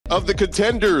Of the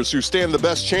contenders who stand the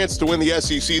best chance to win the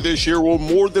SEC this year, will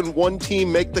more than one team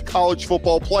make the college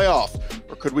football playoff?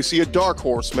 Or could we see a dark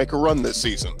horse make a run this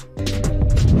season?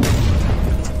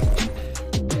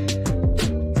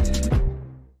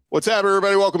 What's up,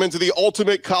 everybody? Welcome into the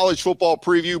Ultimate College Football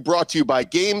Preview, brought to you by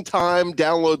Game Time.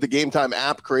 Download the Game Time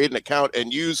app, create an account,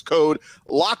 and use code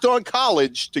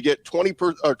LOCKEDONCOLLEGE to get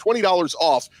 $20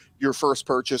 off your first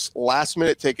purchase.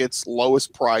 Last-minute tickets,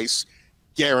 lowest price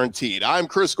guaranteed. I'm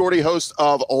Chris Gordy, host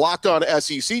of Locked On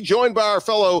SEC, joined by our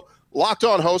fellow Locked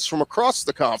On hosts from across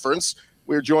the conference.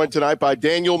 We're joined tonight by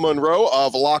Daniel Monroe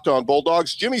of Locked On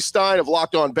Bulldogs, Jimmy Stein of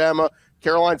Locked On Bama,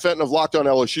 Caroline Fenton of Locked On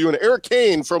LSU, and Eric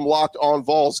Cain from Locked On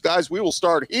Vols. Guys, we will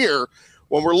start here.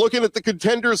 When we're looking at the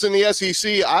contenders in the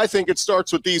SEC, I think it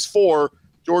starts with these four: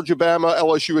 Georgia, Bama,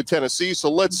 LSU, and Tennessee. So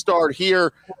let's start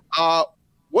here.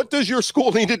 What does your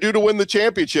school need to do to win the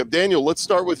championship? Daniel, let's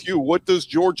start with you. What does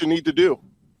Georgia need to do?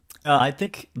 I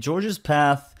think Georgia's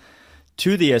path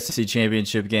to the SEC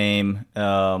championship game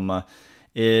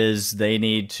is they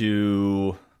need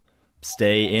to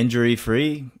stay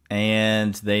injury-free,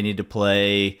 and they need to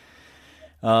play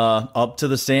up to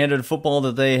the standard of football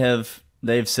that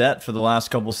they've set for the last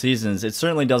couple seasons. It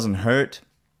certainly doesn't hurt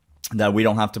that we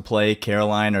don't have to play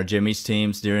Caroline or Jimmy's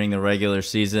teams during the regular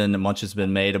season. Much has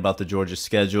been made about the Georgia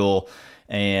schedule,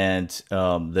 and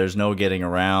there's no getting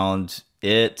around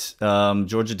it.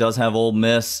 Georgia does have Ole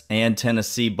Miss and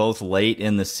Tennessee both late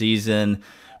in the season.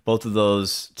 Both of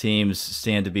those teams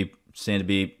stand to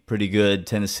be pretty good.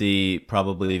 Tennessee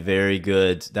probably very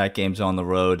good. That game's on the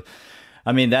road.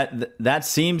 I mean, that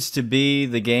seems to be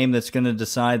the game that's going to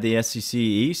decide the SEC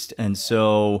East, and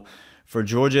so for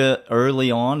Georgia,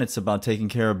 early on, it's about taking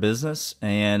care of business.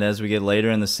 And as we get later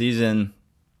in the season,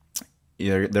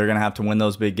 they're going to have to win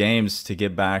those big games to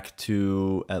get back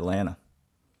to Atlanta.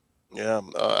 Yeah,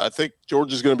 I think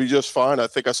Georgia's going to be just fine. I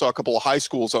think I saw a couple of high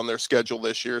schools on their schedule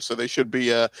this year, so they should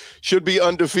be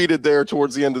undefeated there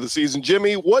towards the end of the season.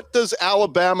 Jimmy, what does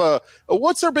Alabama?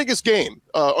 What's their biggest game,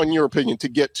 in your opinion, to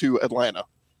get to Atlanta?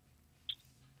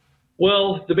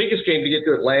 Well, the biggest game to get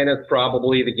to Atlanta is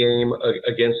probably the game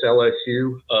against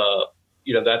LSU.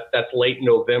 That's late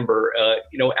November.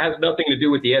 It has nothing to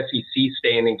do with the SEC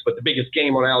standings, but the biggest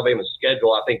game on Alabama's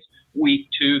schedule, I think, is week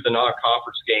 2, the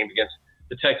non-conference game against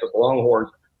the Texas Longhorns.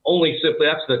 Only simply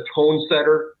that's the tone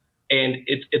setter, and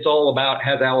it's all about,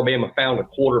 has Alabama found a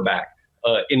quarterback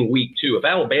in week 2? If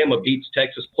Alabama beats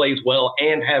Texas, plays well,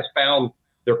 and has found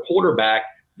their quarterback,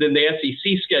 then the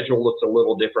SEC schedule looks a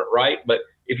little different, right? But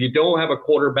if you don't have a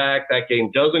quarterback, that game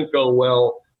doesn't go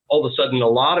well. All of a sudden, a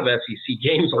lot of SEC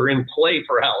games are in play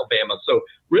for Alabama. So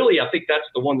really, I think that's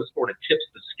the one that sort of tips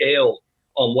the scales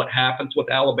on what happens with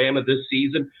Alabama this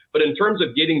season. But in terms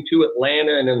of getting to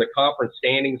Atlanta and in the conference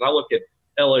standings, I look at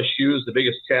LSU as the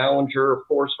biggest challenger, of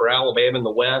course, for Alabama in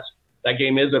the West. That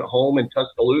game is at home in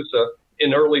Tuscaloosa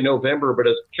in early November. But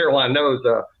as Caroline knows,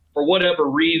 for whatever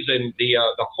reason, the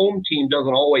home team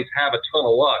doesn't always have a ton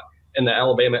of luck in the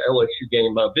Alabama-LSU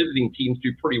game. Visiting teams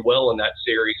do pretty well in that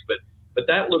series, but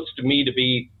that looks to me to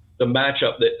be the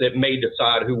matchup that may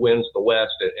decide who wins the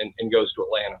West and goes to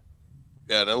Atlanta.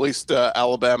 Yeah, and at least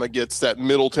Alabama gets that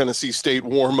Middle Tennessee State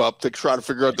warm-up to try to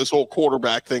figure out this whole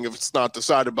quarterback thing if it's not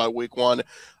decided by week 1.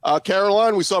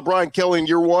 Caroline, we saw Brian Kelly in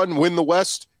year 1 win the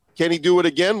West. Can he do it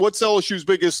again? What's LSU's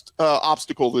biggest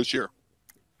obstacle this year?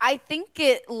 I think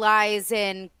it lies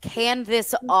in, can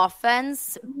this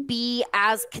offense be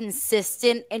as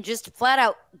consistent and just flat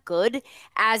out good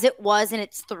as it was in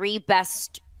its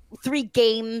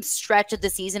three-game stretch of the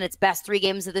season, its best 3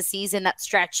 games of the season, that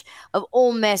stretch of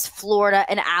Ole Miss, Florida,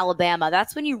 and Alabama.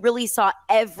 That's when you really saw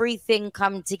everything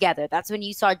come together. That's when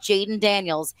you saw Jaden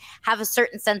Daniels have a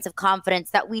certain sense of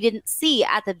confidence that we didn't see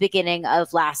at the beginning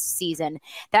of last season.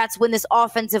 That's when this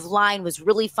offensive line was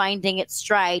really finding its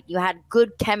stride. You had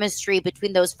good chemistry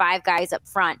between those 5 guys up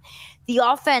front. The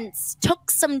offense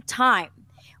took some time,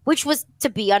 which was to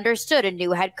be understood. A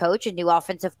new head coach, a new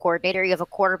offensive coordinator. You have a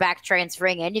quarterback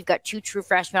transferring in. You've got 2 true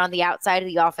freshmen on the outside of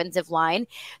the offensive line.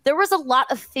 There was a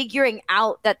lot of figuring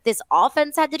out that this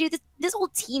offense had to do, this whole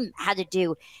team had to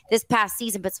do this past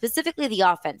season, but specifically the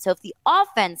offense. So if the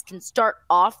offense can start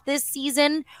off this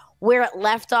season where it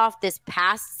left off this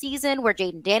past season, where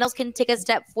Jaden Daniels can take a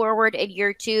step forward in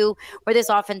year 2, where this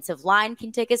offensive line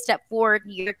can take a step forward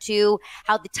in year 2,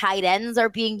 how the tight ends are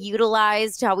being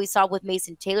utilized, how we saw with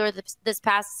Mason Taylor this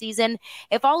past season.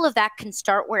 If all of that can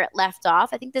start where it left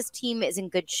off, I think this team is in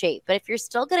good shape. But if you're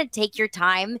still going to take your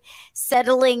time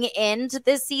settling into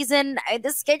this season,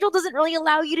 the schedule doesn't really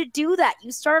allow you to do that.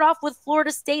 You start off with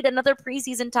Florida State, another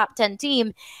preseason top 10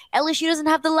 team. LSU doesn't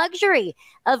have the luxury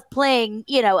of playing,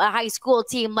 a high school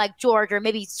team like Georgia, or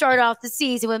maybe start off the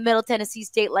season with Middle Tennessee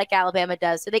State like Alabama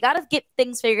does. So they got to get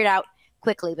things figured out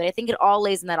quickly, but I think it all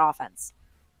lays in that offense.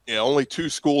 Yeah, only 2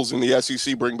 schools in the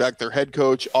SEC bring back their head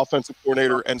coach, offensive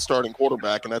coordinator, and starting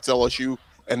quarterback, and that's LSU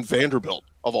and Vanderbilt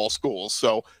of all schools.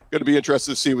 So going to be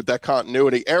interested to see with that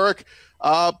continuity. Eric,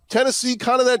 Tennessee,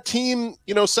 kind of that team,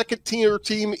 second-tier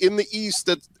team in the East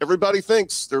that everybody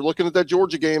thinks. They're looking at that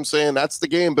Georgia game saying that's the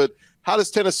game, but how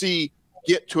does Tennessee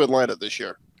get to Atlanta this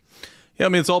year? Yeah, I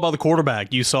mean, it's all about the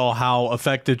quarterback. You saw how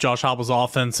effective Josh Heupel's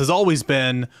offense has always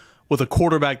been with a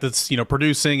quarterback that's,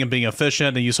 producing and being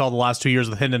efficient, and you saw the last 2 years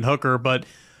with Hendon Hooker. But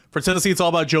for Tennessee, it's all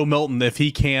about Joe Milton. If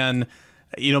he can,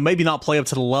 maybe not play up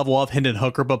to the level of Hendon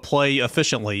Hooker, but play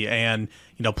efficiently and,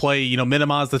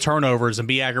 minimize the turnovers and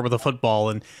be accurate with the football.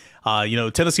 And,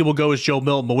 Tennessee will go as Joe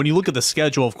Milton. But when you look at the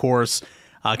schedule, of course,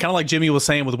 kind of like Jimmy was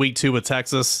saying with week 2 with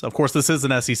Texas, of course, this is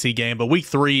an SEC game, but week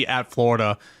 3 at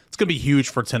Florida, it's going to be huge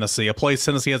for Tennessee, a place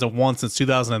Tennessee hasn't won since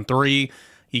 2003.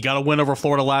 You got a win over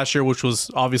Florida last year, which was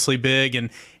obviously big. And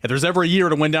if there's ever a year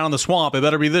to win down in the swamp, it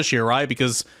better be this year, right?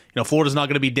 Because Florida's not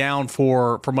going to be down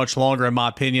for much longer, in my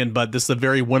opinion. But this is a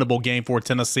very winnable game for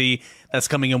Tennessee. That's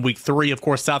coming in week 3. Of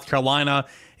course, South Carolina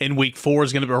in week 4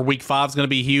 is going to be, or week 5 is going to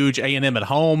be huge. A&M at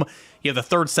home. You have the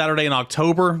third Saturday in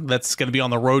October. That's going to be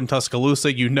on the road in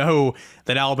Tuscaloosa. You know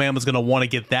that Alabama's going to want to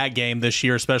get that game this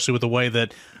year, especially with the way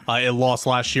that it lost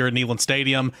last year at Neyland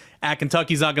Stadium. At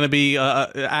Kentucky's not going to be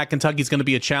Kentucky's going to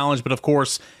be a challenge, but of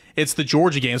course it's the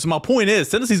Georgia game. So my point is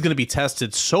Tennessee's going to be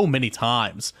tested so many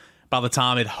times by the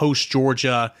time it hosts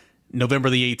Georgia November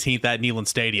the 18th at Neyland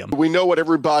Stadium. We know what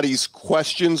everybody's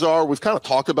questions are. We've kind of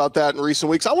talked about that in recent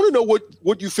weeks. I want to know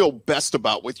what you feel best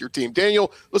about with your team.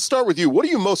 Daniel, let's start with you. What are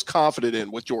you most confident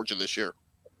in with Georgia this year?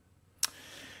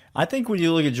 I think when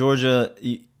you look at Georgia,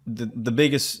 the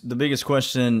biggest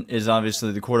question is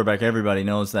obviously the quarterback. Everybody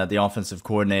knows that, the offensive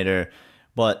coordinator.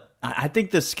 But I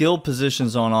think the skill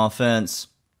positions on offense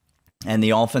and the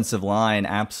offensive line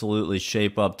absolutely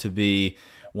shape up to be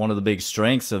one of the big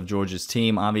strengths of Georgia's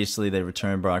team. Obviously, they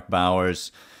return Brock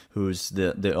Bowers, who's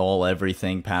the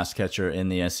all-everything pass catcher in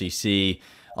the SEC.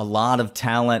 A lot of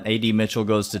talent. A.D. Mitchell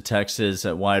goes to Texas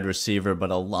at wide receiver,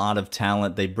 but a lot of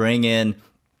talent. They bring in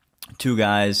 2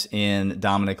 guys in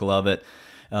Dominic Lovett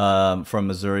from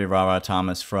Missouri, Rara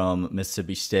Thomas from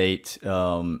Mississippi State.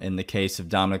 In the case of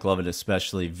Dominic Lovett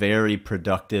especially, very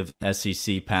productive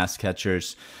SEC pass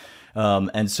catchers.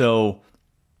 And so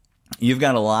you've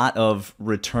got a lot of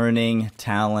returning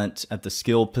talent at the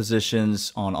skill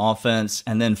positions on offense,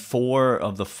 and then 4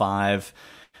 of the 5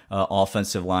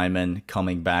 offensive linemen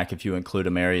coming back, if you include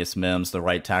Amarius Mims, the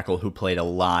right tackle, who played a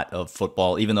lot of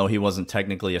football, even though he wasn't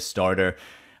technically a starter.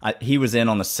 He was in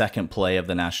on the second play of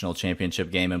the national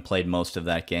championship game and played most of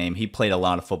that game. He played a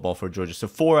lot of football for Georgia. So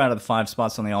 4 out of the 5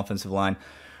 spots on the offensive line,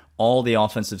 all the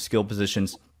offensive skill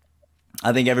positions.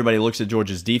 I think everybody looks at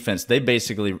Georgia's defense. They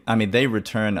basically, they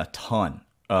return a ton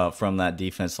from that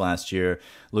defense last year,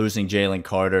 losing Jalen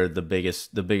Carter, the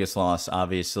biggest loss,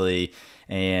 obviously,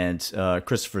 and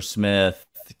Christopher Smith,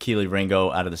 Keely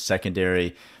Ringo out of the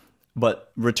secondary,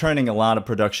 but returning a lot of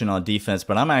production on defense.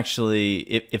 But I'm actually,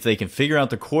 if they can figure out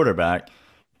the quarterback,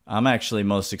 I'm actually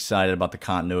most excited about the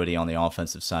continuity on the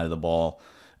offensive side of the ball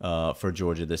for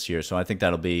Georgia this year. So I think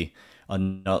that'll be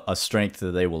a strength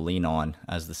that they will lean on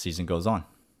as the season goes on.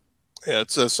 Yeah, it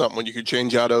says something when you can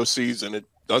change out OCs and it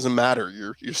doesn't matter.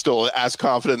 You're still as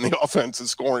confident in the offense and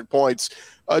scoring points.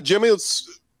 Jimmy,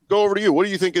 let's go over to you. What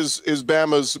do you think is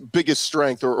Bama's biggest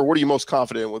strength, or what are you most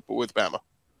confident in with Bama?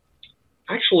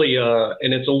 Actually,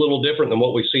 and it's a little different than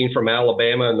what we've seen from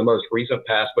Alabama in the most recent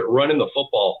past, but running the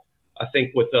football. I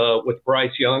think with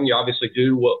Bryce Young, you obviously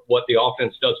do what the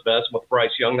offense does best. With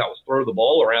Bryce Young, that was throw the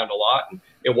ball around a lot, and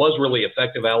it was really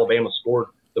effective. Alabama scored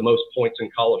the most points in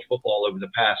college football over the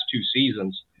past 2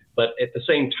 seasons. But at the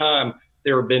same time,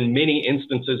 there have been many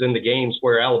instances in the games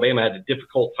where Alabama had a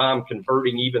difficult time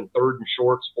converting even 3rd and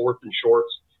shorts, 4th and shorts.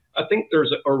 I think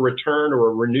there's a return or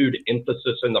a renewed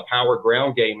emphasis in the power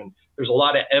ground game, and there's a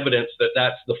lot of evidence that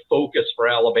that's the focus for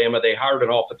Alabama. They hired an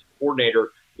offensive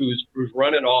coordinator who's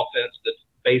running offense that's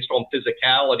based on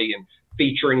physicality and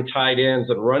featuring tight ends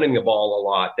and running the ball a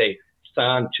lot. They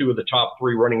signed 2 of the top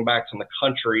 3 running backs in the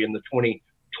country in the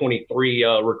 2023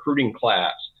 recruiting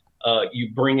class.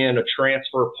 You bring in a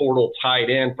transfer portal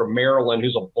tight end from Maryland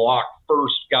who's a block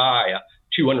first guy, a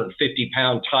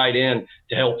 250-pound tight end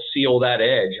to help seal that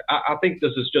edge. I think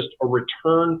this is just a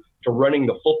return to running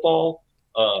the football.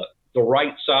 The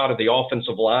right side of the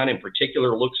offensive line in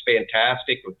particular looks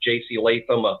fantastic with J.C.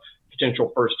 Latham, a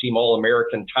potential first-team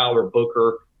All-American, Tyler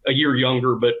Booker, a year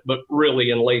younger, but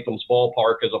really in Latham's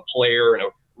ballpark as a player, and a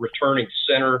returning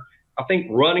center I think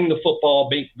running the football,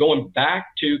 going back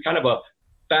to kind of a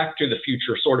back to the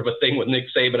future sort of a thing with Nick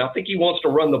Saban. I think he wants to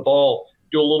run the ball,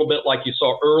 do a little bit like you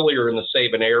saw earlier in the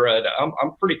Saban era. And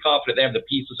I'm pretty confident they have the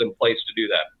pieces in place to do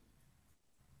that.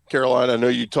 Caroline, I know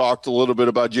you talked a little bit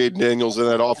about Jaden Daniels in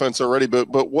that offense already, but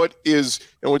what is,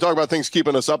 and we talk about things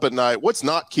keeping us up at night, what's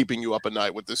not keeping you up at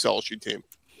night with this LSU team?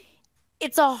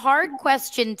 It's a hard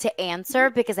question to answer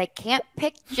because I can't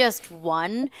pick just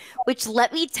one, which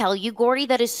let me tell you, Gordy,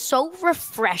 that is so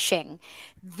refreshing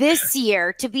this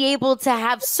year to be able to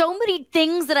have so many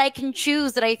things that I can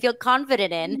choose that I feel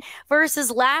confident in versus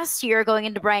last year going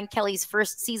into Brian Kelly's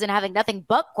first season having nothing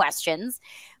but questions.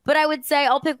 But I would say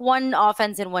I'll pick one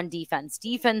offense and one defense.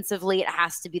 Defensively, it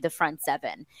has to be the front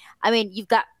seven. I mean, you've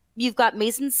got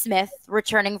Mason Smith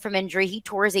returning from injury. He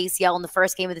tore his ACL in the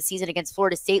first game of the season against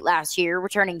Florida State last year,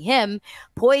 returning him,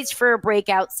 poised for a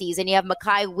breakout season. You have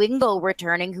Mekhi Wingo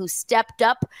returning, who stepped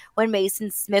up when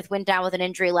Mason Smith went down with an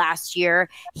injury last year.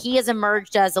 He has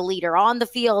emerged as a leader on the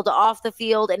field, off the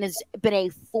field, and has been a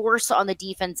force on the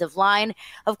defensive line.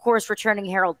 Of course, returning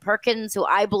Harold Perkins, who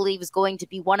I believe is going to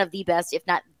be one of the best, if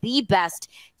not the best,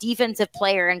 defensive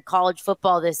player in college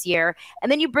football this year.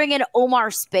 And then you bring in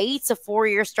Omar Spates, a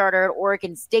 4-year starter at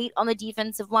Oregon State on the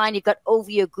defensive line. You've got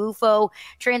Ovie Ogufo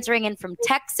transferring in from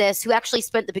Texas, who actually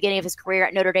spent the beginning of his career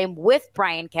at Notre Dame with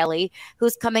Brian Kelly,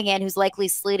 who's coming in, who's likely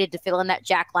slated to fill in that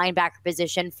Jack linebacker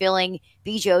position, filling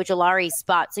B.J. Ojolari's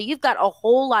spot. So you've got a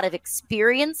whole lot of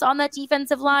experience on that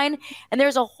defensive line, and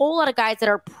there's a whole lot of guys that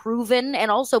are proven and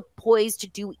also poised to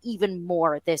do even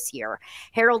more this year.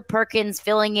 Harold Perkins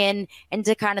filling in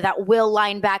into kind of that will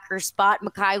linebacker spot.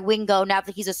 Mekhi Wingo, now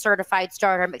that he's a certified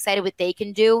starter, I'm excited what they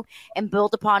can do and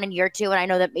build upon in year two. And I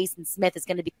know that Mason Smith is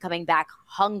going to be coming back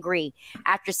hungry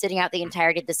after sitting out the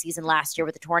entirety of the season last year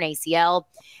with a torn ACL.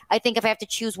 I think if I have to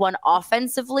choose one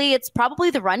offensively, it's probably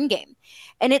the run game.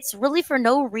 And it's really for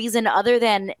no reason other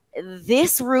than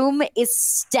this room is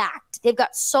stacked. They've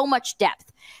got so much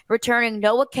depth. Returning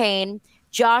Noah Cain,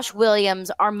 Josh Williams,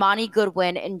 Armani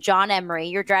Goodwin, and John Emery.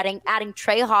 You're adding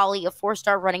Trey Hawley, a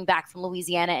 4-star running back from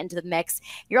Louisiana, into the mix.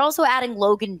 You're also adding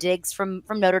Logan Diggs from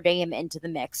Notre Dame into the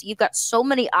mix. You've got so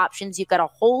many options. You've got a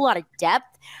whole lot of depth.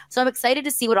 So I'm excited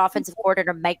to see what offensive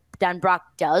coordinator Mike Denbrock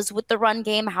does with the run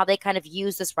game, how they kind of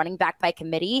use this running back by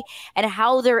committee, and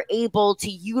how they're able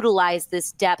to utilize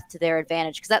this depth to their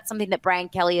advantage. Because that's something that Brian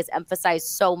Kelly has emphasized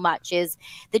so much, is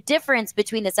the difference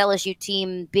between this LSU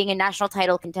team being a national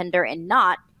title contender and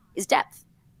not is depth.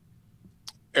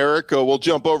 Eric, we'll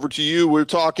jump over to you. We're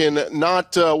talking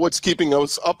not what's keeping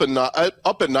us up at night,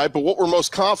 but what we're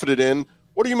most confident in.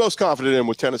 What are you most confident in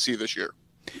with Tennessee this year?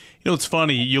 You know, it's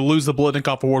funny. You lose the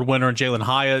Blitnikoff Award winner in Jalen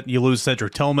Hyatt. You lose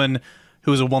Cedric Tillman, who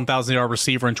was a 1,000-yard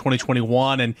receiver in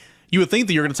 2021. And you would think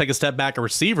that you're going to take a step back at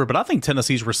receiver, but I think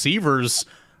Tennessee's receivers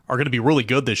are going to be really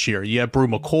good this year. You have Brew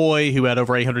McCoy, who had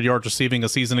over 800 yards receiving a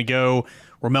season ago.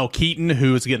 Ramel Keaton,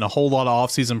 who is getting a whole lot of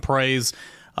offseason praise.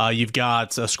 You've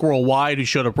got Squirrel White, who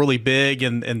showed up really big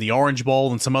in the Orange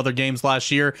Bowl and some other games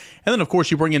last year. And then, of course,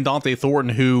 you bring in Dante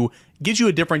Thornton, who gives you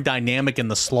a different dynamic in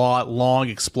the slot, long,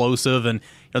 explosive. And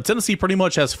Tennessee pretty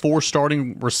much has 4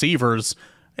 starting receivers,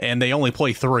 and they only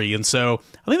play 3. And so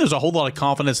I think there's a whole lot of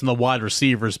confidence in the wide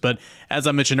receivers. But as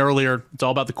I mentioned earlier, it's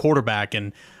all about the quarterback.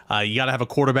 And you got to have a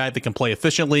quarterback that can play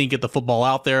efficiently and get the football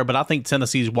out there. But I think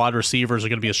Tennessee's wide receivers are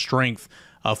going to be a strength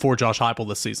for Josh Heupel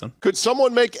this season. Could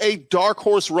someone make a dark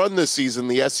horse run this season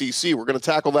in the SEC? We're going to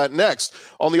tackle that next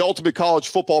on the Ultimate College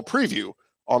Football Preview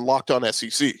on Locked On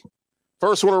SEC.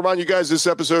 First, I want to remind you guys this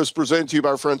episode is presented to you by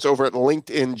our friends over at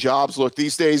LinkedIn Jobs. Look,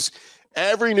 these days,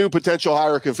 every new potential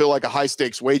hire can feel like a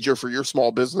high-stakes wager for your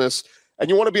small business,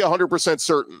 and you want to be 100%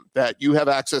 certain that you have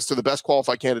access to the best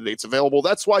qualified candidates available.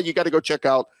 That's why you got to go check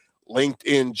out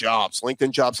LinkedIn Jobs.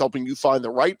 LinkedIn Jobs helping you find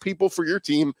the right people for your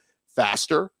team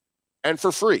faster and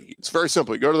for free. It's very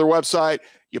simple. You go to their website,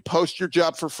 you post your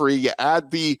job for free, you add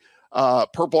the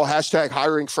purple hashtag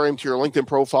hiring frame to your LinkedIn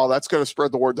profile. That's going to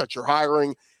spread the word that you're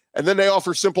hiring. And then they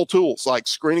offer simple tools like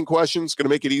screening questions, going to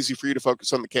make it easy for you to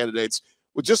focus on the candidates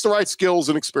with just the right skills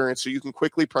and experience so you can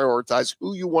quickly prioritize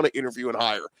who you want to interview and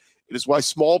hire. It is why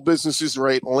small businesses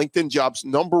rate LinkedIn Jobs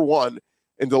 #1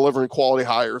 in delivering quality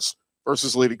hires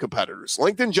versus leading competitors.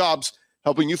 LinkedIn Jobs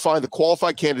helping you find the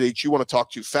qualified candidates you want to talk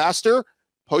to faster.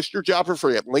 Post your job for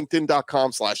free at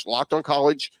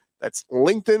linkedin.com/lockedoncollege. That's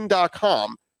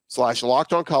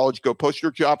linkedin.com/lockedoncollege. Go post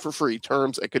your job for free.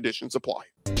 Terms and conditions apply.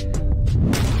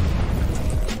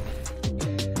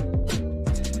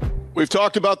 We've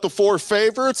talked about the 4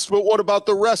 favorites, but what about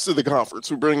the rest of the conference?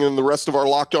 We bring in the rest of our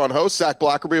Locked On hosts: Zach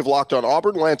Blackerby of Locked On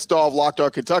Auburn, Lance Dawe of Locked On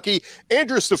Kentucky,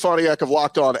 Andrew Stefaniak of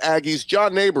Locked On Aggies,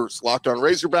 John Nabors, Locked On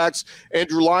Razorbacks,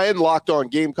 Andrew Lyon, Locked On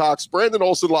Gamecocks, Brandon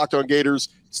Olsen, Locked On Gators,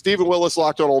 Stephen Willis,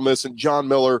 Locked On Ole Miss, and John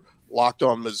Miller, Locked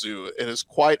On Mizzour. It is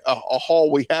quite a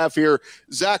haul we have here.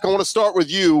 Zach, I want to start with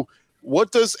you.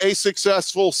 What does a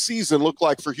successful season look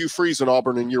like for Hugh Freeze in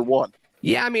Auburn in year 1?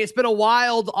 Yeah, I mean, it's been a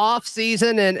wild off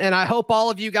season, and I hope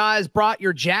all of you guys brought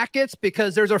your jackets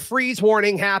because there's a freeze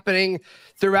warning happening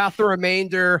throughout the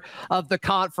remainder of the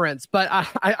conference. But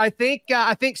I think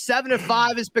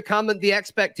 7-5 is becoming the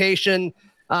expectation,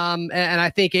 and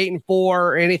I think 8-4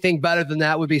 or anything better than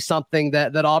that would be something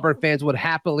that Auburn fans would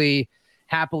happily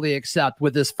accept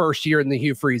with this first year in the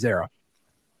Hugh Freeze era.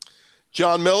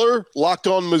 John Miller, Locked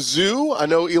On Mizzou. I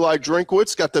know Eli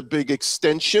Drinkwitz got the big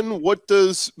extension. What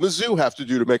does Mizzou have to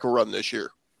do to make a run this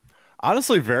year?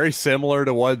 Honestly, very similar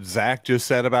to what Zach just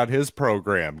said about his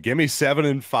program. Give me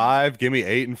 7-5, give me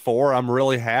 8-4. I'm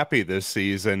really happy this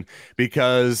season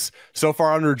because so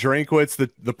far under Drinkwitz,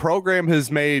 the program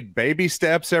has made baby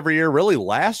steps every year. Really,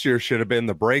 last year should have been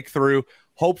the breakthrough.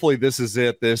 Hopefully this is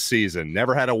it this season.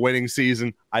 Never had a winning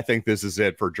season. I think this is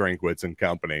it for Drinkwitz and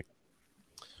company.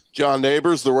 John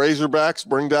Nabors, the Razorbacks,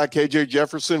 bring back KJ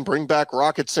Jefferson, bring back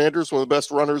Rocket Sanders, one of the best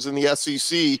runners in the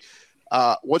SEC.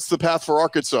 What's the path for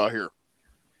Arkansas here?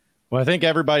 Well, I think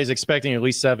everybody's expecting at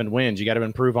least 7 wins. You got to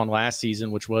improve on last season,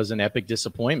 which was an epic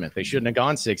disappointment. They shouldn't have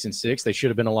gone 6-6. They should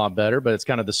have been a lot better, but it's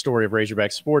kind of the story of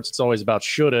Razorback sports. It's always about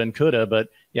shoulda and coulda, but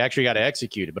you actually got to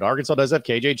execute it. But Arkansas does have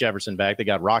KJ Jefferson back. They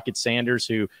got Rocket Sanders,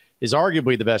 who is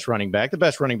arguably the best running back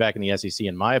in the SEC,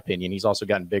 in my opinion. He's also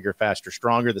gotten bigger, faster,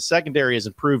 stronger. The secondary has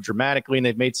improved dramatically, and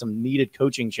they've made some needed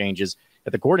coaching changes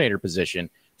at the coordinator position.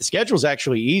 The schedule is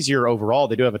actually easier overall.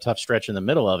 They do have a tough stretch in the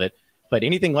middle of it, but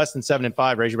anything less than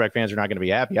 7-5, Razorback fans are not going to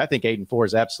be happy. I think 8-4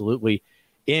 is absolutely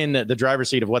in the driver's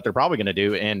seat of what they're probably going to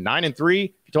do. And 9-3,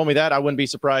 if you told me that, I wouldn't be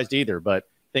surprised either. But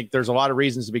I think there's a lot of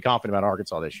reasons to be confident about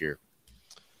Arkansas this year.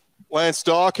 Lance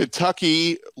Dawe,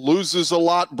 Kentucky loses a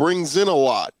lot, brings in a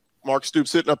lot. Mark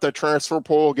Stoops hitting up that transfer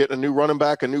portal, getting a new running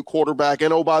back, a new quarterback,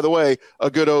 and, oh, by the way,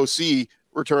 a good OC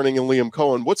returning in Liam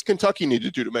Cohen. What's Kentucky need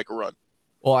to do to make a run?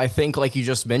 Well, I think, like you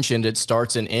just mentioned, it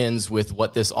starts and ends with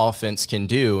what this offense can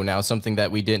do. Now, something that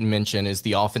we didn't mention is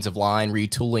the offensive line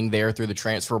retooling there through the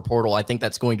transfer portal. I think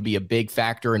that's going to be a big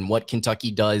factor in what Kentucky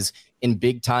does in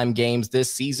big-time games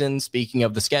this season. Speaking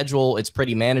of the schedule, it's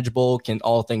pretty manageable,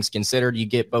 all things considered. You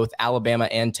get both Alabama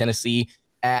and Tennessee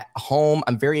at home.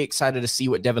 I'm very excited to see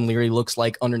what Devin Leary looks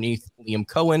like underneath Liam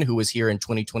Cohen, who was here in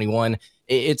 2021.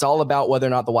 It's all about whether or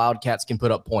not the Wildcats can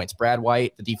put up points. Brad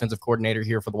White, the defensive coordinator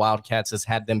here for the Wildcats, has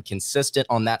had them consistent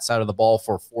on that side of the ball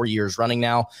for 4 years running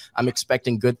now. I'm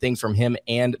expecting good things from him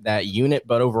and that unit,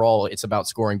 but overall, it's about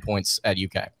scoring points at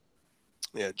UK.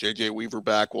 Yeah, J.J. Weaver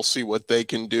back. We'll see what they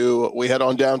can do. We head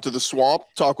on down to the Swamp,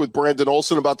 talk with Brandon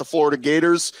Olsen about the Florida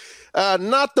Gators.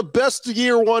 Not the best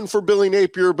year 1 for Billy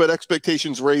Napier, but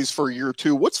expectations raised for year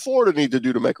 2. What's Florida need to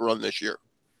do to make a run this year?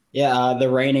 Yeah, the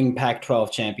reigning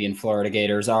Pac-12 champion Florida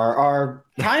Gators are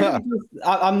kind of –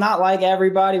 I'm not like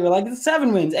everybody. We're like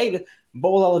 7 wins, 8 –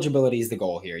 bowl eligibility is the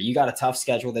goal here. You got a tough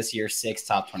schedule this year, 6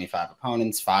 top 25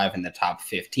 opponents, 5 in the top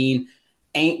 15.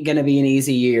 Ain't going to be an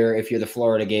easy year if you're the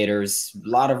Florida Gators. A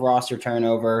lot of roster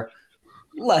turnover,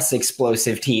 less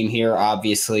explosive team here,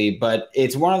 obviously, but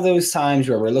it's one of those times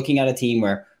where we're looking at a team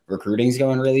where recruiting's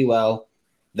going really well.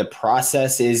 The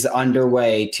process is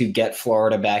underway to get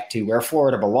Florida back to where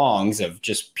Florida belongs, of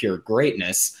just pure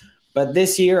greatness. But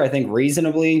this year, I think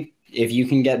reasonably, if you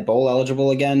can get bowl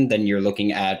eligible again, then you're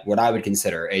looking at what I would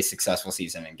consider a successful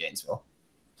season in Gainesville.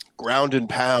 Ground and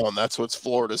pound. That's what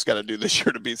Florida's got to do this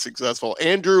year to be successful.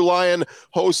 Andrew Lyon,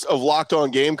 host of Locked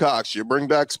On Gamecocks. You bring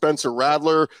back Spencer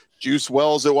Rattler, Juice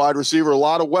Wells at wide receiver, a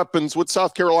lot of weapons. What's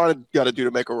South Carolina got to do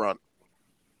to make a run?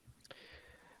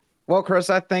 Well, Chris,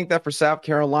 I think that for South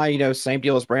Carolina, same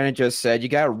deal as Brandon just said. You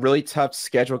got a really tough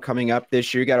schedule coming up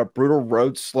this year. You got a brutal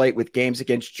road slate with games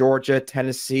against Georgia,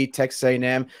 Tennessee, Texas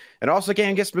A&M, and also a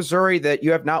game against Missouri that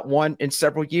you have not won in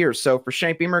several years. So for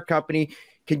Shane Beamer Company,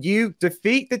 can you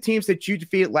defeat the teams that you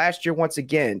defeated last year once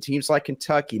again, teams like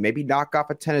Kentucky, maybe knock off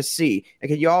a Tennessee? And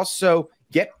can you also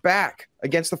get back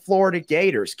against the Florida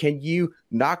Gators? Can you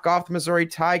knock off the Missouri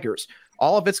Tigers?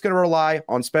 All of it's going to rely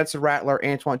on Spencer Rattler,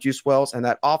 Antoine Juice Wells, and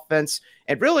that offense,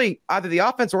 and really either the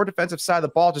offense or defensive side of the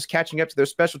ball just catching up to their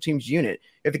special teams unit.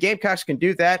 If the Gamecocks can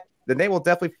do that, then they will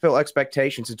definitely fulfill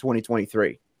expectations in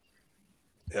 2023.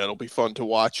 Yeah, it'll be fun to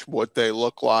watch what they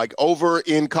look like. Over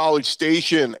in College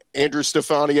Station, Andrew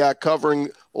Stefaniak covering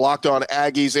Locked On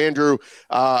Aggies. Andrew,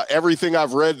 everything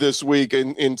I've read this week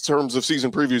in terms of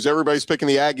season previews, everybody's picking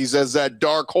the Aggies as that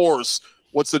dark horse.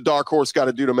 What's the dark horse got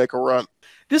to do to make a run?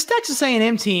 This Texas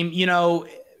A&M team,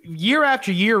 year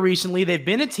after year recently, they've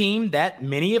been a team that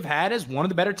many have had as one of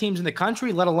the better teams in the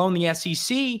country, let alone the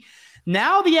SEC.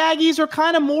 Now the Aggies are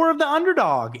kind of more of the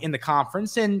underdog in the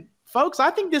conference. And folks,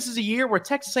 I think this is a year where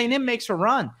Texas A&M makes a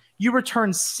run. You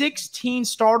return 16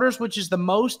 starters, which is the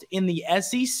most in the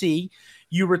SEC.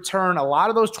 You return a lot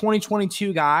of those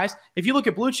 2022 guys. If you look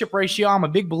at blue chip ratio, I'm a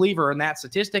big believer in that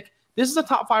statistic. This is a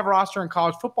top 5 roster in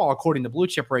college football, according to blue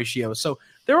chip ratio. So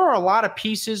there are a lot of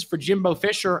pieces for Jimbo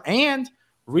Fisher. And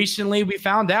recently we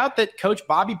found out that Coach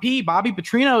Bobby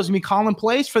Petrino is going to be calling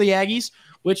plays for the Aggies,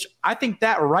 which I think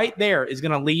that right there is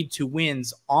going to lead to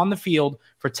wins on the field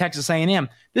for Texas A&M.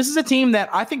 This is a team that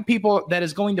I think that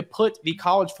is going to put the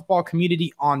college football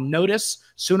community on notice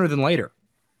sooner than later.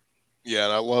 Yeah,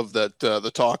 and I love that the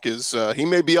talk is he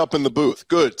may be up in the booth.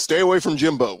 Good. Stay away from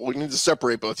Jimbo. We need to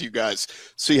separate both you guys,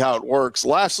 see how it works.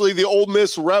 Lastly, the Ole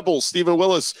Miss Rebels, Stephen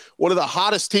Willis, one of the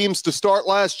hottest teams to start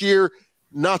last year,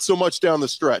 not so much down the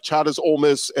stretch. How does Ole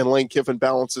Miss and Lane Kiffin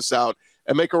balance this out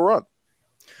and make a run?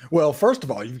 Well, first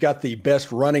of all, you've got the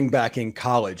best running back in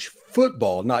college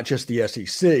football, not just the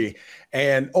SEC.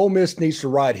 And Ole Miss needs to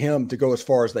ride him to go as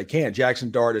far as they can.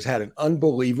 Jackson Dart has had an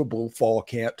unbelievable fall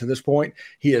camp to this point.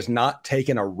 He has not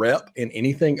taken a rep in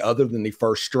anything other than the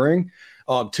first string.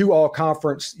 2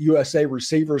 all-conference USA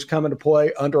receivers come into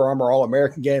play, Under Armour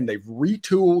All-American game. They've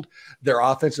retooled their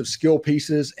offensive skill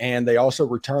pieces, and they also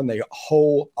return the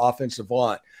whole offensive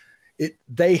line.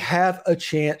 They have a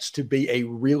chance to be a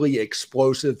really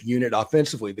explosive unit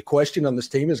offensively. The question on this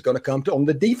team is going to come on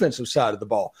the defensive side of the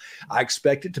ball. I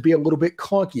expect it to be a little bit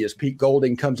clunky as Pete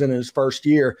Golding comes in his first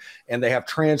year, and they have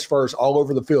transfers all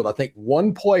over the field. I think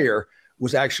one player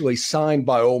was actually signed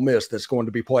by Ole Miss that's going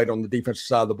to be played on the defensive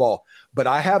side of the ball. But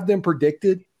I have them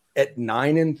predicted at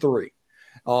 9-3.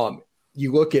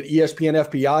 You look at ESPN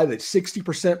FPI, that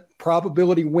 60%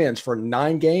 probability wins for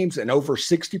 9 games and over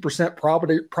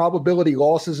 60% probability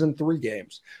losses in 3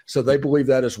 games. So they believe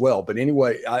that as well. But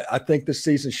anyway, I think this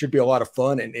season should be a lot of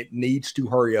fun, and it needs to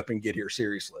hurry up and get here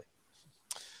seriously.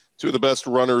 2 of the best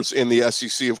runners in the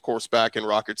SEC, of course, back in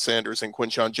Rocket Sanders and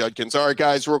Quinshon Judkins. All right,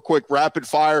 guys, real quick, rapid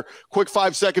fire, quick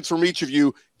 5 seconds from each of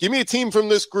you. Give me a team from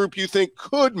this group you think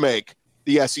could make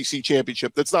the SEC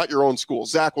championship that's not your own school.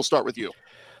 Zach, we'll start with you.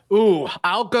 Ooh,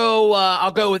 I'll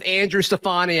go with Andrew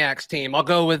Stefaniak's team. I'll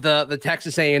go with the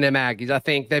Texas A&M Aggies. I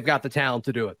think they've got the talent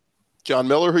to do it. John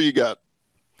Miller, who you got?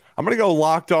 I'm going to go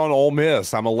Locked On Ole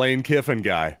Miss. I'm a Lane Kiffin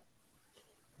guy.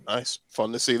 Nice.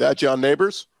 Fun to see that. John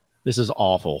Nabors? This is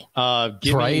awful.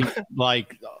 Give me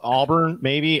like Auburn,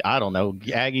 maybe. I don't know.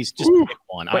 Aggies, just pick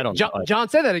one. Wait, I don't know. John,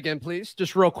 say that again, please.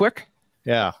 Just real quick.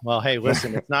 Yeah. Well, hey,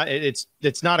 listen,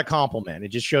 it's not a compliment. It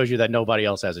just shows you that nobody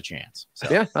else has a chance. So.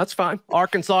 Yeah, that's fine.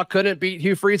 Arkansas couldn't beat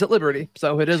Hugh Freeze at Liberty,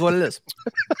 so it is what it is.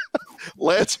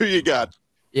 Lance, who you got?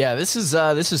 Yeah, this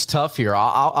is tough here.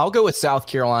 I'll go with South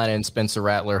Carolina and Spencer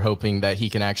Rattler, hoping that he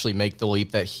can actually make the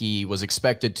leap that he was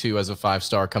expected to as a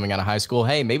 5-star coming out of high school.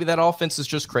 Hey, maybe that offense is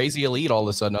just crazy elite all of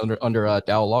a sudden under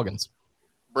Dawe Loggins.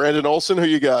 Brandon Olsen, who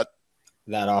you got?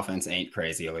 That offense ain't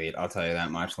crazy elite. I'll tell you that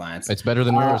much, Lance. It's better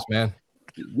than yours, man.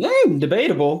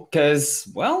 Debatable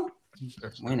because, well,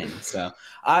 winning. So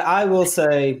I will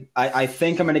say I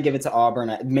think I'm going to give it to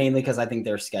Auburn, mainly because I think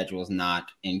their schedule is not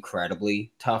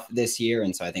incredibly tough this year.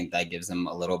 And so I think that gives them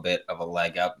a little bit of a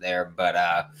leg up there.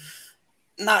 But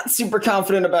not super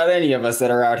confident about any of us that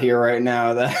are out here right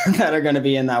now that are going to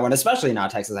be in that one, especially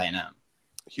not Texas A&M.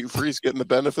 Hugh Freeze getting the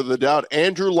benefit of the doubt.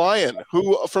 Andrew Lyon,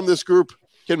 who from this group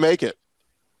can make it?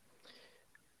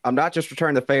 I'm not just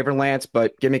returning the favor, Lance,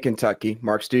 but give me Kentucky.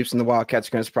 Mark Stoops and the Wildcats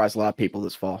are going to surprise a lot of people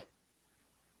this fall.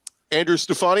 Andrew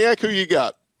Stefaniak, who you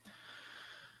got?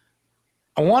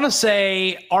 I want to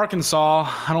say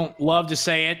Arkansas. I don't love to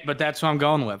say it, but that's who I'm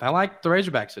going with. I like the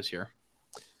Razorbacks this year.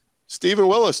 Stephen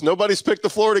Willis, nobody's picked the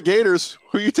Florida Gators.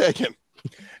 Who you taking?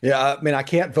 Yeah, I mean, I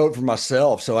can't vote for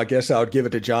myself, so I guess I would give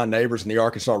it to John Nabors and the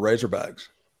Arkansas Razorbacks.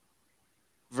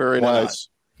 Very nice.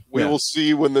 We will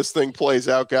see when this thing plays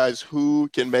out, guys, who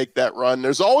can make that run.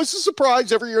 There's always a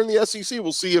surprise every year in the SEC.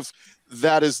 We'll see if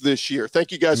that is this year.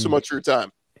 Thank you guys so much for your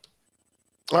time.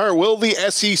 All right, will the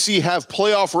SEC have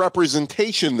playoff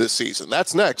representation this season?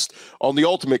 That's next on the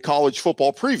Ultimate College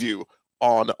Football Preview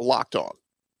on Locked On.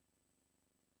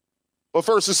 But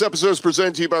first, this episode is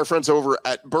presented to you by our friends over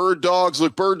at Bird Dogs.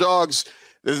 Look, Bird Dogs,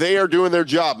 they are doing their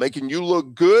job, making you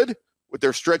look good with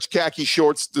their stretch khaki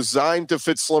shorts designed to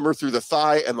fit slimmer through the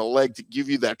thigh and the leg to give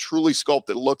you that truly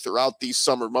sculpted look throughout these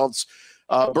summer months.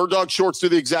 Bird Dog shorts do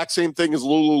the exact same thing as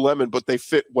Lululemon, but they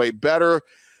fit way better.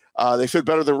 They fit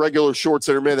better than regular shorts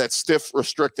that are made of that stiff,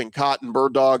 restricting cotton.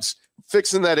 Bird Dogs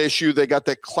fixing that issue. They got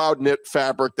that cloud knit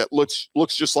fabric that looks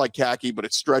just like khaki, but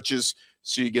it stretches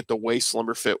so you get the way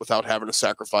slimmer fit without having to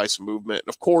sacrifice movement. And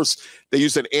of course, they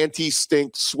use an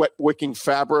anti-stink, sweat-wicking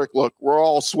fabric. Look, we're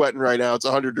all sweating right now. It's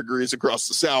 100 degrees across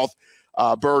the South.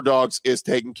 Bird Dogs is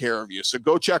taking care of you. So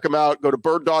go check them out. Go to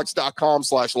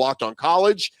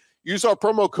birddogs.com/lockedoncollege. Use our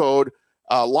promo code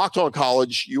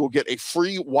LockedOnCollege. You will get a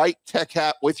free white tech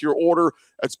hat with your order.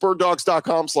 That's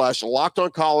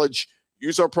birddogs.com/lockedoncollege.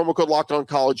 Use our promo code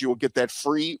LockedOnCollege. You will get that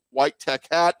free white tech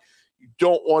hat. You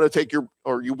won't want to take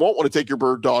your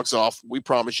Bird Dogs off. We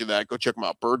promise you that. Go check them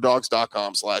out.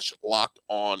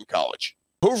 birddogs.com/lockedoncollege.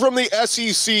 Who from the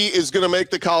SEC is going to make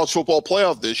the college football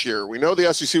playoff this year? We know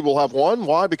the SEC will have one.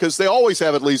 Why? Because they always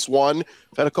have at least one.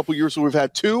 We've had a couple years where we've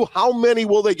had two. How many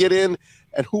will they get in,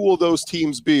 and who will those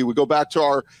teams be? We go back to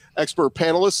our expert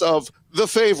panelists of the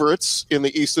favorites in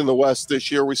the East and the West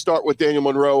this year. We start with Daniel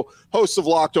Monroe, host of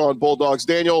Locked On Bulldogs.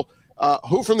 Daniel,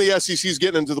 who from the SEC is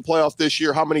getting into the playoff this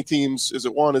year? How many teams? Is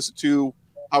it one? Is it two?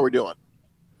 How are we doing?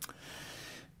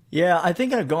 Yeah, I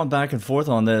think I've gone back and forth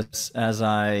on this as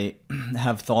I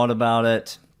have thought about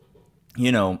it.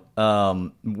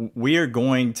 We are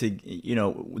going to,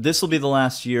 this will be the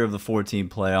last year of the 14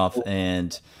 playoff,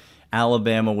 and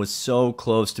Alabama was so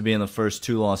close to being the first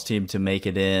two-loss team to make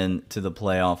it in to the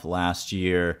playoff last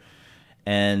year.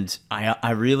 And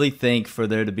I really think for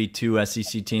there to be two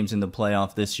SEC teams in the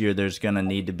playoff this year, there's going to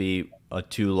need to be a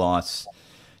two-loss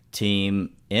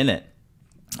team in it.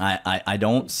 I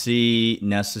don't see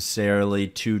necessarily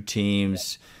two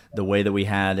teams the way that we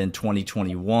had in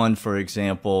 2021, for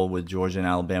example, with Georgia and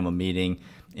Alabama meeting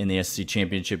in the SEC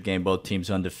championship game, both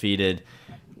teams undefeated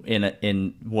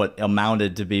in what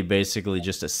amounted to be basically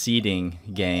just a seeding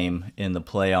game in the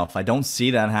playoff. I don't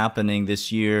see that happening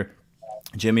this year.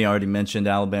 Jimmy already mentioned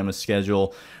Alabama's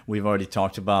schedule. We've already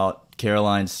talked about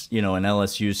Caroline's, and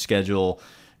LSU's schedule.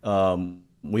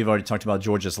 We've already talked about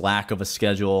Georgia's lack of a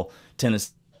schedule.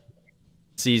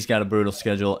 Tennessee's got a brutal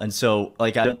schedule. And so,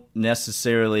 I don't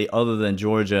necessarily, other than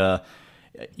Georgia,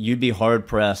 you'd be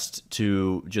hard-pressed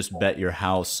to just bet your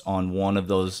house on one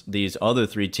of these other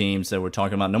three teams that we're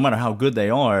talking about, no matter how good they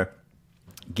are,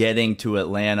 getting to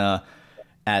Atlanta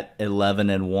at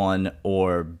 11-1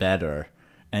 or better.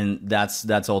 And that's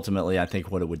ultimately, I think,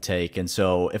 what it would take. And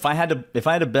so if I had to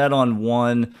bet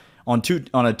on a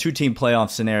two-team playoff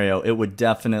scenario, it would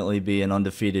definitely be an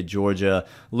undefeated Georgia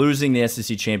losing the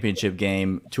SEC championship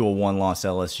game to a one-loss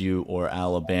LSU or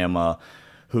Alabama,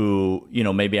 who,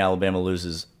 maybe Alabama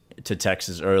loses to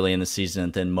Texas early in the season,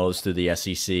 and then most of the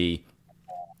SEC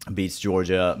beats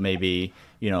Georgia. Maybe,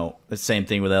 the same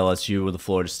thing with LSU with the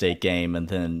Florida State game, and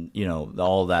then,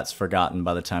 all of that's forgotten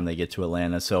by the time they get to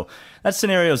Atlanta. So that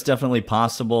scenario is definitely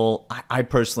possible. I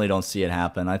personally don't see it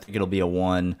happen. I think it'll be a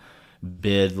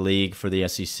one-bid league for the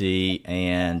SEC,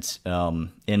 and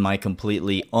in my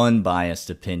completely unbiased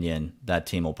opinion, that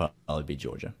team will probably be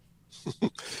Georgia.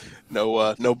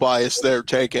 No bias there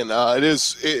taken. It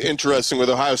is interesting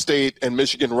with Ohio State and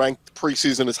Michigan ranked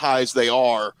preseason as high as they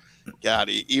are. God,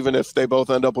 even if they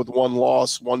both end up with one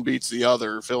loss, one beats the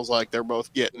other, it feels like they're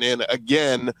both getting in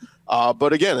again.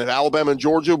 But again, if Alabama and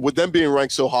Georgia, with them being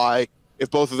ranked so high, if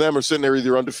both of them are sitting there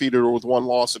either undefeated or with one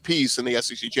loss apiece in the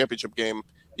SEC championship game,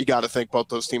 you got to think both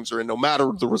those teams are in, no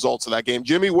matter the results of that game.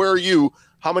 Jimmy, where are you?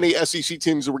 How many SEC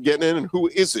teams are we getting in, and who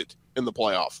is it in the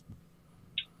playoff?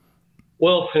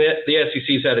 Well, the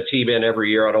SEC's had a team in every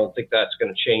year. I don't think that's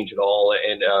going to change at all.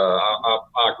 And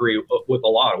I agree with a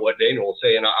lot of what Daniel was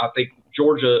saying. I think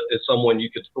Georgia is someone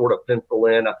you could sort of pencil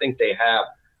in. I think they have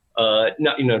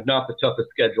not the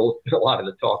toughest schedule. It's been a lot of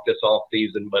the talk this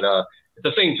offseason. But at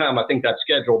the same time, I think that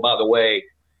schedule, by the way,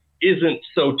 isn't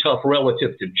so tough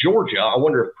relative to Georgia. I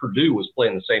wonder if Purdue was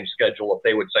playing the same schedule, if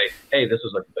they would say, hey, this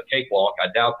is a cakewalk. I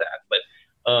doubt that. But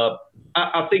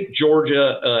I think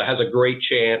Georgia has a great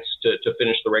chance to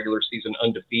finish the regular season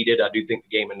undefeated. I do think the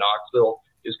game in Knoxville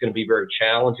is going to be very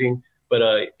challenging. But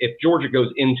if Georgia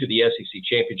goes into the SEC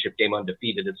championship game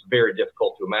undefeated, it's very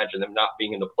difficult to imagine them not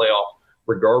being in the playoff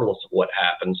regardless of what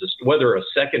happens. As to whether a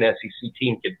second SEC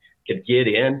team could get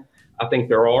in, I think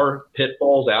there are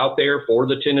pitfalls out there for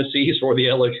the Tennessees, for the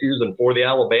LSUs, and for the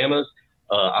Alabamas.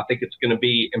 I think it's going to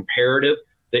be imperative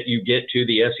that you get to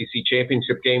the SEC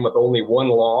championship game with only one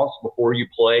loss before you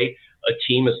play a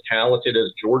team as talented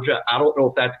as Georgia. I don't know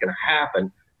if that's going to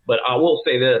happen, but I will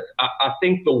say this. I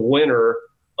think the winner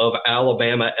of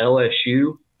Alabama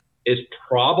LSU is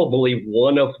probably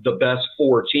one of the best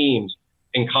 4 teams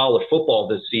in college football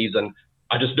this season.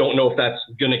 I just don't know if that's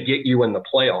going to get you in the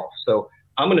playoffs. So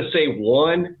I'm going to say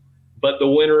 1, but the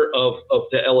winner of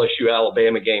the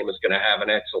LSU-Alabama game is going to have an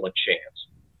excellent chance.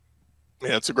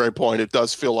 Yeah, it's a great point. It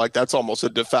does feel like that's almost a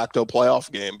de facto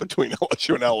playoff game between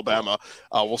LSU and Alabama.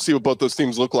 We'll see what both those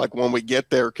teams look like when we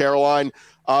get there. Caroline,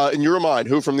 in your mind,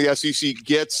 who from the SEC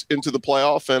gets into the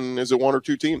playoff, and is it 1 or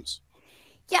 2 teams?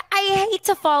 Yeah, I hate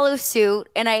to follow suit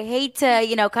and I hate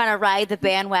to, kind of ride the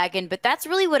bandwagon, but that's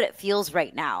really what it feels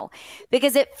right now,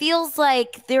 because it feels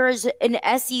like there's an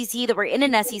SEC that we're in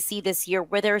an SEC this year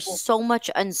where there's so much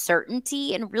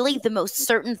uncertainty, and really the most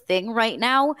certain thing right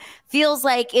now feels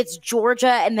like it's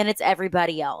Georgia and then it's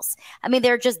everybody else. I mean,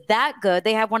 they're just that good.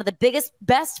 They have one of the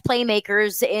best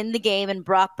playmakers in the game in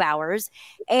Brock Bowers,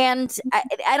 and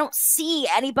I don't see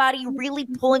anybody really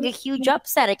pulling a huge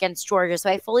upset against Georgia. So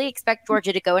I fully expect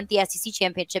Georgia to go into the SEC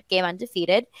championship game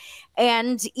undefeated.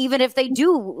 And even if they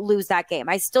do lose that game,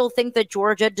 I still think that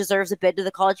Georgia deserves a bid to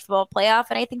the college football playoff,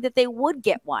 and I think that they would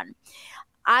get one.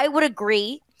 I would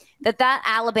agree that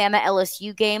Alabama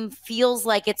LSU game feels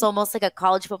like it's almost like a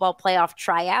college football playoff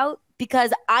tryout,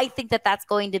 because I think that that's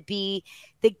going to be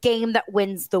the game that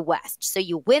wins the West. So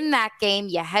you win that game,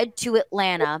 you head to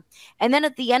Atlanta, and then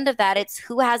at the end of that, it's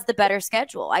who has the better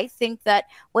schedule. I think that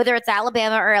whether it's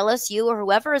Alabama or LSU or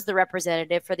whoever is the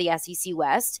representative for the SEC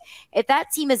West, if that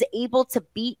team is able to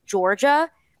beat Georgia,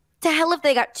 to hell if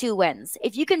they got 2 wins.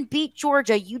 If you can beat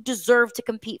Georgia, you deserve to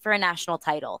compete for a national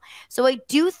title. So I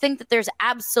do think that there's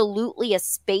absolutely a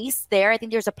space there. I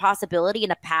think there's a possibility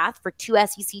and a path for 2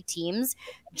 SEC teams,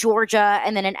 Georgia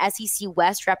and then an SEC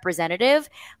West representative.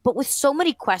 But with so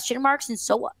many question marks and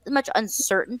so much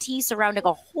uncertainty surrounding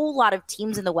a whole lot of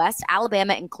teams in the West,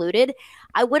 Alabama included,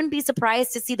 I wouldn't be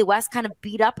surprised to see the West kind of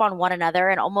beat up on one another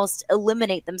and almost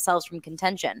eliminate themselves from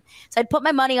contention. So I'd put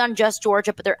my money on just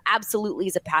Georgia, but there absolutely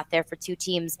is a path there for 2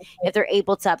 teams if they're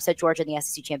able to upset Georgia in the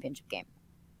SEC championship game.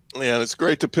 Yeah, and it's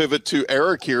great to pivot to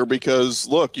Eric here, because,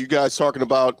 look, you guys talking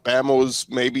about Bama was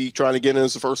maybe trying to get in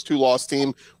as the first 2-loss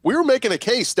team. We were making a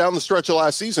case down the stretch of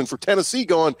last season for Tennessee,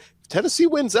 going, if Tennessee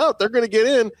wins out, they're going to get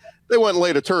in. They went and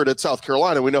laid a turd at South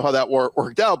Carolina. We know how that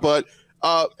worked out. But,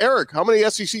 Eric, how many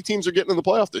SEC teams are getting in the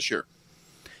playoff this year?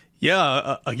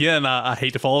 Yeah, again, I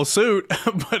hate to follow suit,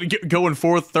 but going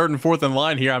 3rd and 4th in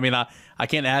line here, I mean, I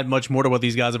can't add much more to what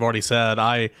these guys have already said.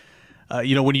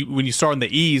 When you start in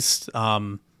the East,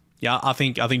 I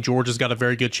think Georgia's got a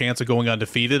very good chance of going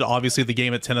undefeated. Obviously, the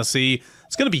game at Tennessee,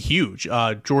 it's going to be huge.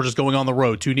 Georgia's going on the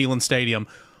road to Neyland Stadium.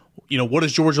 What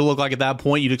does Georgia look like at that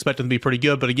point? You'd expect them to be pretty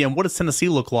good, but again, what does Tennessee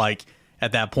look like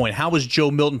at that point? How has Joe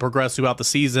Milton progressed throughout the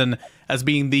season as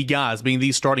being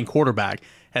the starting quarterback?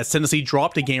 Has Tennessee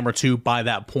dropped a game or 2 by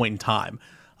that point in time?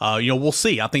 We'll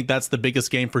see. I think that's the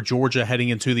biggest game for Georgia heading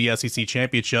into the SEC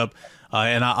championship,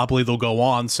 and I believe they'll go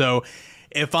on. So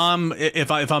if I'm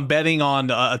betting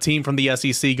on a team from the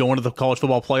SEC going to the college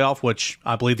football playoff, which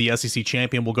I believe the SEC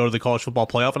champion will go to the college football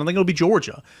playoff, and I think it'll be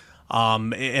Georgia.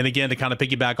 And again, to kind of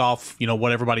piggyback off,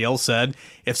 what everybody else said,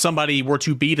 if somebody were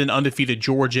to beat an undefeated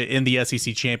Georgia in the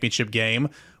SEC championship game,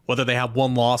 whether they have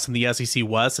 1 loss in the SEC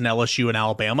West and LSU and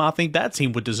Alabama, I think that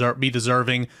team would be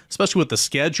deserving, especially with the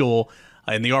schedule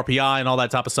and the RPI and all that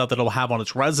type of stuff that it'll have on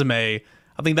its resume.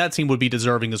 I think that team would be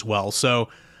deserving as well. So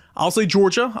I'll say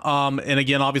Georgia. And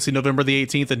again, obviously November the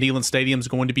 18th at Neyland Stadium is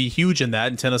going to be huge in that,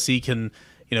 and Tennessee can,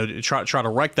 try to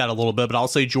wreck that a little bit. But I'll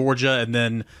say Georgia, and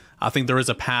then I think there is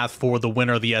a path for the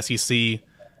winner of the SEC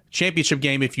championship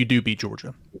game if you do beat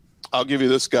Georgia. I'll give you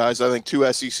this, guys. I think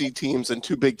 2 SEC teams and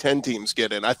 2 Big Ten teams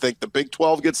get in. I think the Big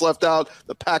 12 gets left out,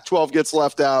 the Pac-12 gets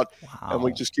left out, and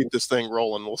we just keep this thing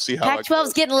rolling. We'll see how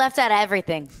Pac-12's getting left out of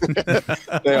everything.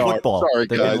 They are. Football. Sorry,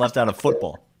 They're guys. getting left out of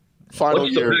football. Final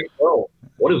What's year. the Pac-12?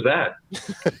 What is that?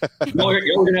 Y'all are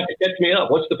going to have to catch me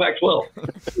up. What's the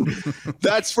Pac-12?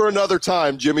 That's for another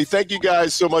time, Jimmy. Thank you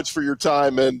guys so much for your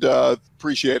time, and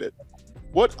appreciate it.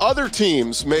 What other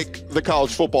teams make the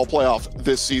college football playoff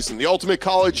this season? The Ultimate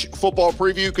College Football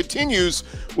Preview continues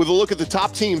with a look at the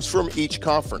top teams from each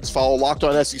conference. Follow Locked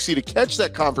On SEC to catch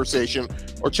that conversation,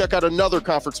 or check out another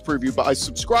conference preview by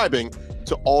subscribing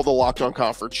to all the Locked On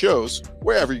Conference shows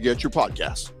wherever you get your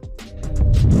podcasts.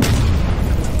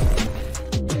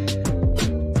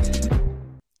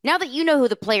 Now that you know who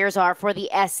the players are for the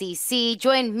SEC,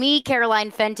 join me, Caroline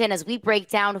Fenton, as we break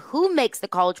down who makes the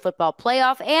college football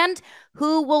playoff and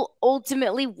who will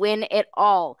ultimately win it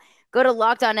all. Go to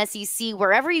Locked On SEC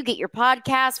wherever you get your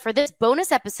podcasts for this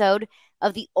bonus episode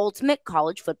of the Ultimate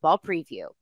College Football Preview.